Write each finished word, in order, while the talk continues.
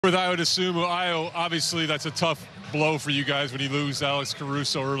With Dosunmu, obviously that's a tough blow for you guys when you lose Alex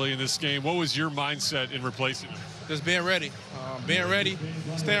Caruso early in this game. What was your mindset in replacing him? Just being ready,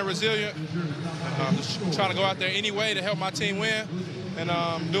 staying resilient, just trying to go out there any way to help my team win,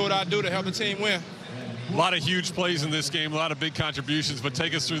 and do what I do to help the team win. A lot of huge plays in this game, a lot of big contributions, but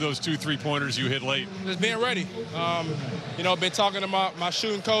take us through those 2 3-pointers you hit late. Just being ready. Been talking to my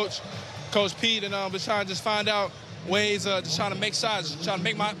shooting coach, Coach Pete, and been trying to just find out ways, just trying to make shots, trying to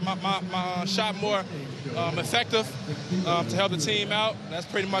make my shot more effective to help the team out. That's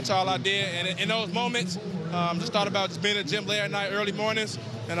pretty much all I did. And in those moments, just thought about just being in the gym late at night, early mornings,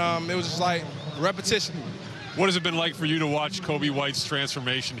 and it was just like repetition. What has it been like for you to watch Kobe White's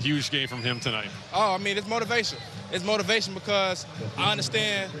transformation? Huge game from him tonight. Oh, I mean, it's motivation. It's motivation because I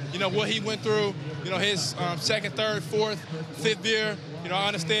understand, what he went through, his second, third, fourth, fifth year. I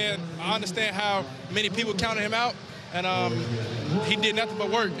understand how many people counted him out, and he did nothing but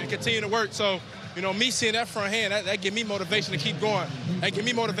work and continue to work. So, me seeing that front hand, that give me motivation to keep going. That give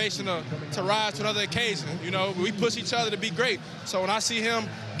me motivation to rise to another occasion. We push each other to be great. So when I see him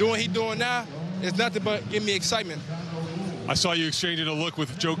doing what he's doing now, it's nothing but give me excitement. I saw you exchanging a look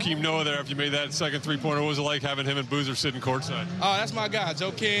with Joakim Noah there after you made that second 3-pointer. What was it like having him and Boozer sitting courtside? Oh, that's my guy,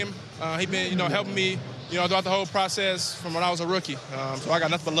 Joakim. He been, helping me, throughout the whole process from when I was a rookie. So I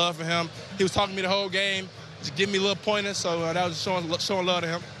got nothing but love for him. He was talking to me the whole game, just giving me little pointers. So that was showing love to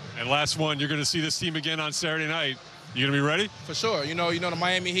him. And last one, you're going to see this team again on Saturday night. You going to be ready? For sure. The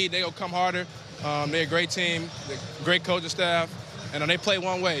Miami Heat, they gonna come harder. They're a great team, great coaching staff, and they play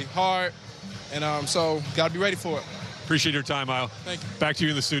one way, hard. And so got to be ready for it. Appreciate your time, Al. Thank you. Back to you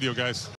in the studio, guys.